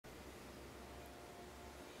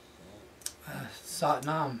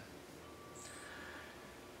Satnam.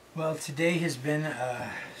 Well, today has been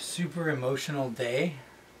a super emotional day,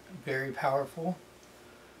 very powerful.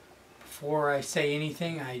 Before I say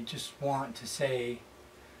anything, I just want to say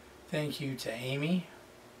thank you to Amy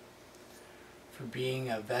for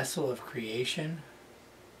being a vessel of creation,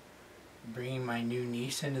 bringing my new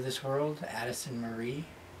niece into this world, Addison Marie.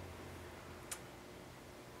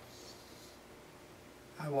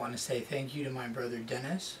 I want to say thank you to my brother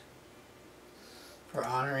Dennis for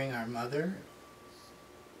honoring our mother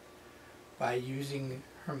by using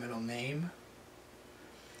her middle name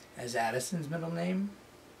as Addison's middle name.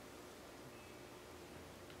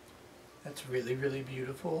 That's really, really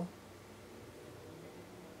beautiful.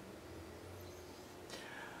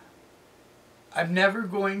 I'm never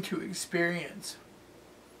going to experience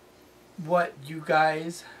what you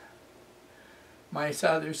guys, my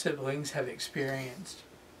other siblings, have experienced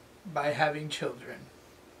by having children.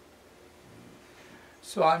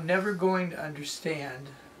 So I'm never going to understand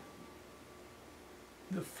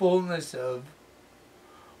the fullness of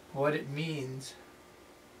what it means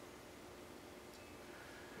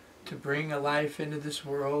to bring a life into this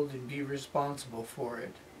world and be responsible for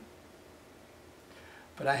it.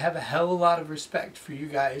 But I have a hell of a lot of respect for you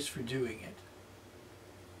guys for doing it.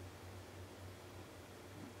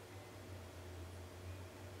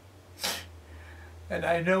 And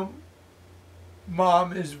I know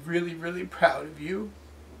Mom is really, really proud of you.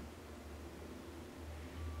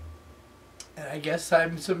 And I guess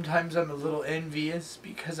sometimes I'm a little envious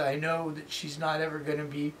because I know that she's not ever going to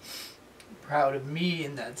be proud of me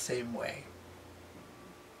in that same way.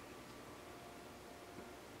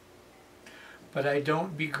 But I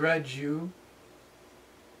don't begrudge you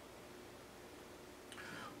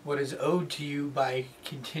what is owed to you by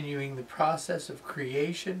continuing the process of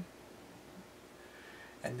creation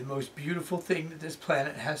and the most beautiful thing that this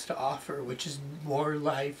planet has to offer, which is more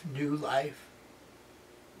life, new life.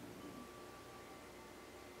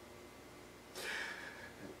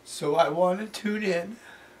 So I want to tune in,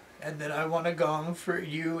 and then I want to gong for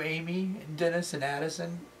you, Amy, and Dennis, and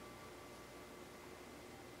Addison.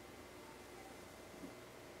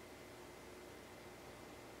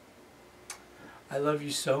 I love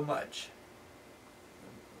you so much.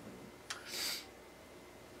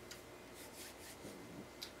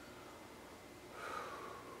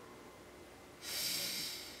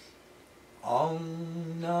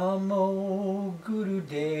 Om Namo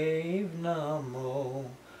Gurudev Namo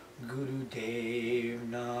Gurudev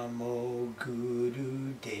Namo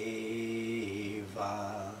Gurudeva.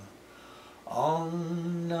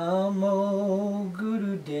 Om Namo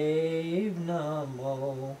Gurudev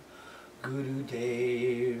Namo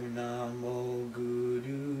Gurudev Namo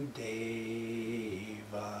Gurudeva.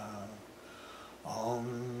 Om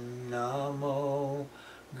Namo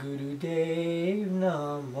Gurudev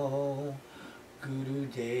Namo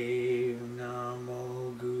Gurudev Namo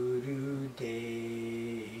Gurudeva.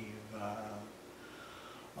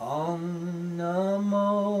 Om Namo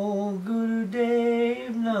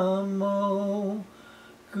Gurudev Namo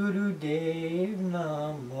Gurudev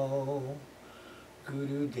Namo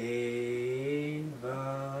Gurudeva.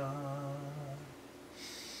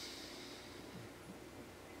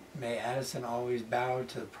 May Addison always bow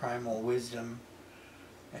to the primal wisdom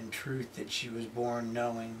and truth that she was born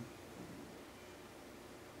knowing.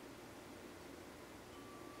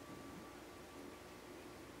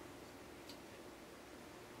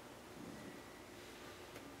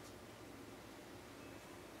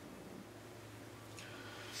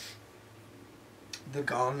 The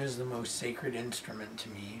gong is the most sacred instrument to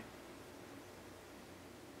me,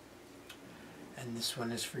 and this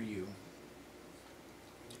one is for you.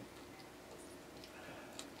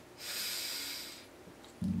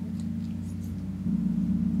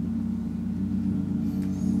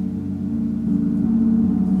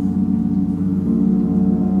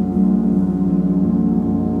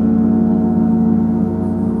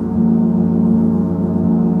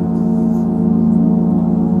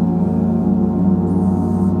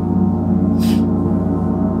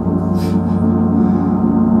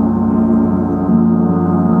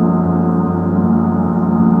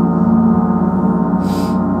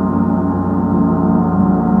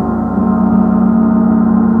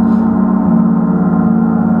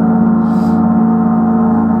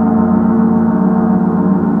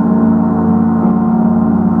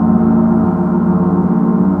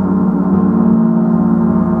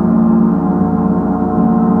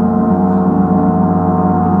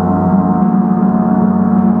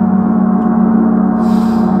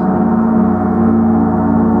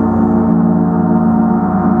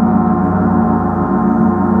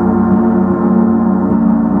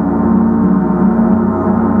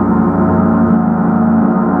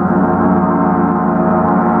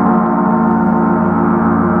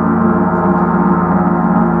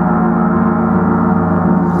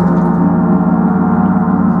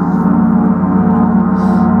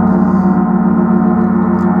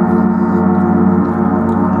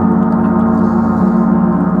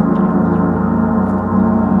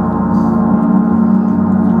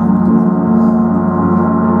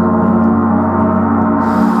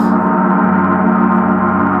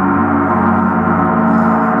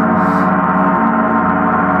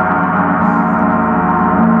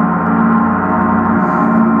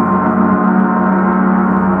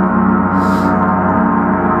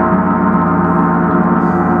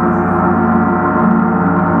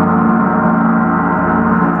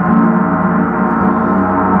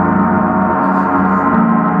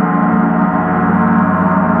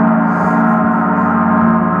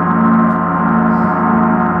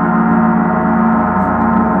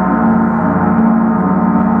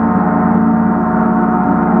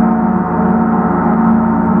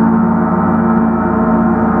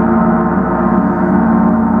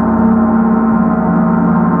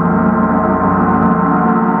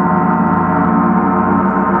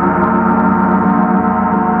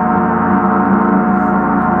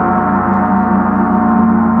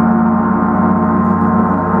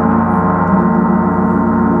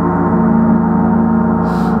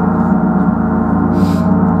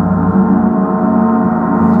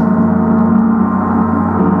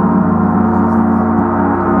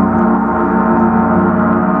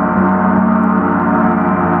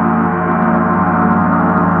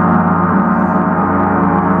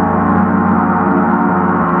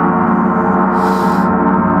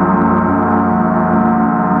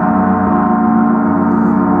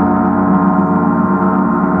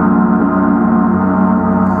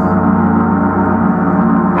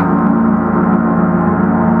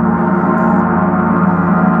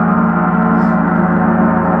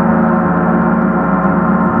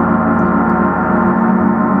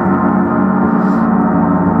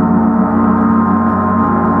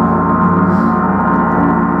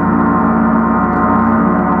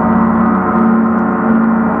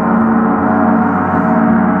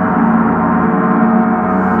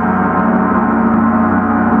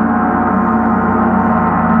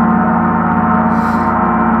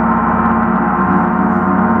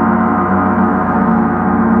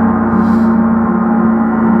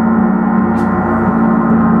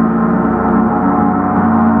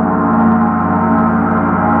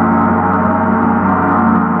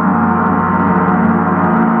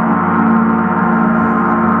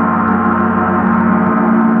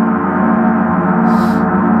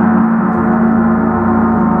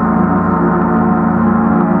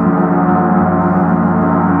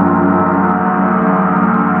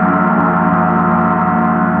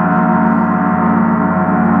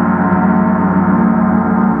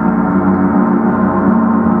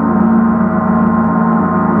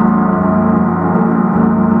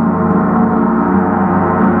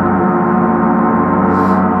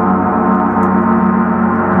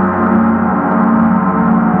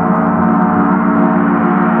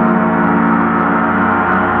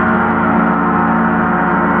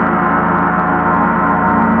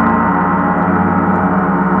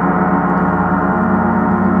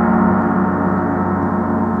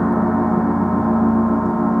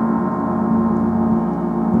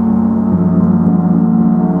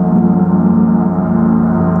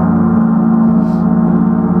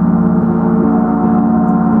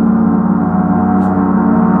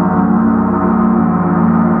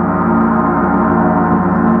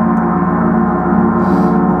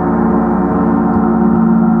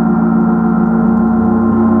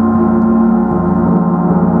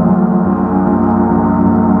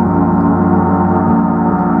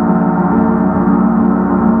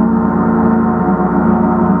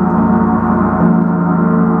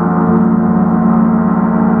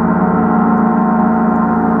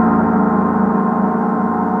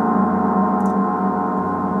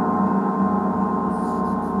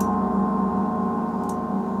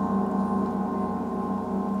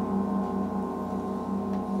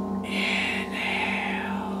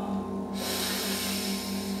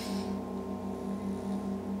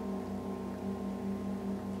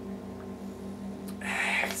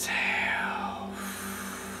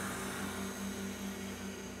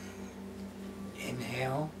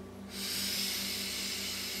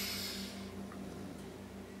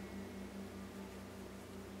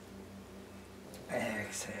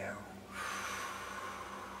 Exhale.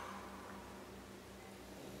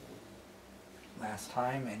 Last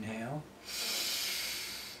time, inhale.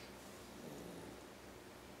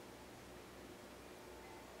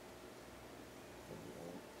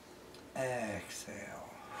 Exhale.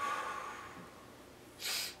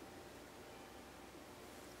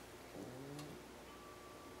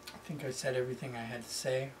 I think I said everything I had to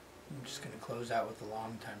say. I'm just going to close out with the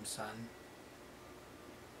long-time sun.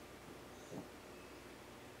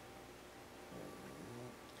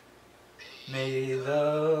 May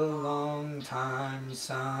the long-time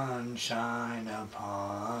sun shine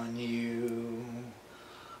upon you.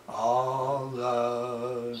 All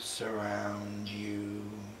love surround you.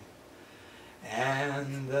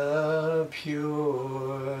 And the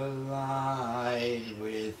pure light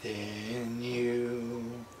within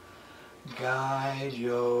you guide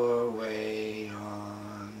your way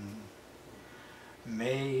on.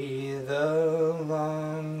 May the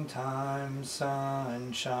long-time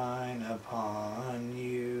sun shine upon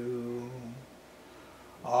you.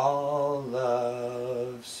 All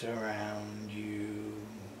love surround you.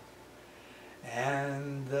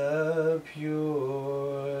 And the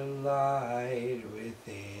pure light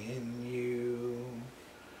within you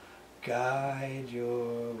guide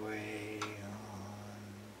your way on.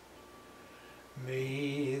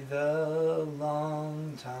 May the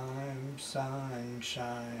long-time sun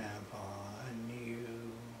shine upon you.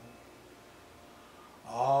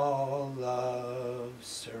 All love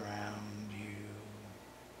surround you.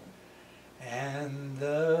 And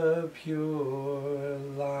the pure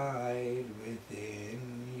light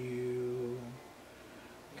within you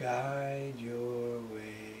guide your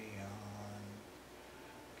way on.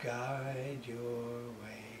 Guide your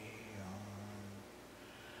way on.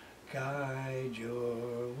 Guide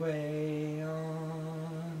your way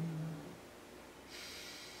on.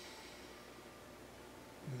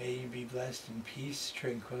 May you be blessed in peace,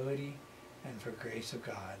 tranquility, and for grace of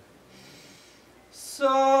God.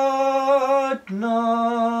 Satnam,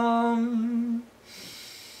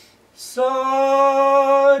 Satnam,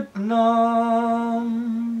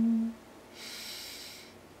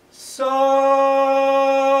 Satnam.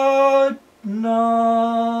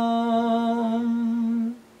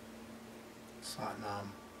 Satnam.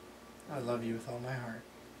 I love you with all my heart.